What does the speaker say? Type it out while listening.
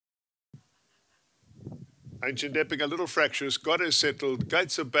Ancient Epic, a little fractious, got her settled.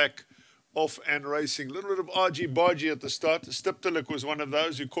 Gates are back, off and racing. A little bit of argy-bargy at the start. Stiptalik was one of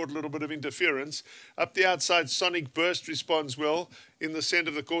those who caught a little bit of interference. Up the outside, Sonic Burst responds well. In the centre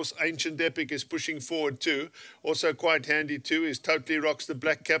of the course, Ancient Epic is pushing forward too. Also quite handy too is Totally Rocks the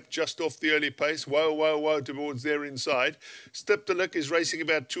Black Cap just off the early pace. Whoa, whoa, whoa towards their inside. Stiptalik is racing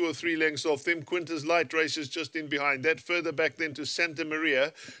about 2 or 3 lengths off them. Kwinta'S Light races just in behind that. Further back then to Santa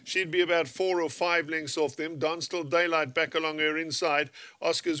Maria. She'd be about 4 or 5 lengths off them. Danced Daylight back along her inside.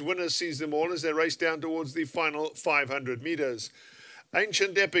 Oscar's Winner sees them all as they race down towards the final 500 metres.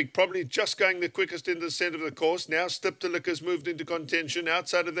 Ancient Epic probably just going the quickest in the centre of the course. Now Stiptalik has moved into contention.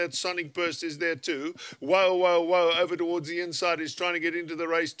 Outside of that, Sonic Burst is there too. Whoa, whoa, whoa. Over towards the inside. He's trying to get into the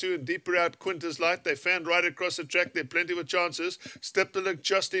race too. And deeper out, Kwinta'S Light. They found right across the track. There are plenty of chances. Stiptalik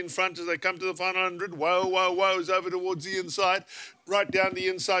just in front as they come to the final 100. Whoa, whoa, whoa. Is over towards the inside. Right down the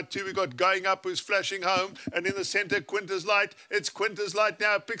inside too, we got Going Up who's flashing home, and in the centre Kwinta'S Light. It's Kwinta'S Light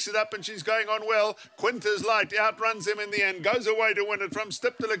now, picks it up and she's going on well. Kwinta'S Light outruns him in the end, goes away to win it from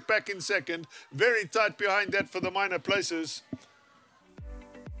Stiptalik back in second. Very tight behind that for the minor places.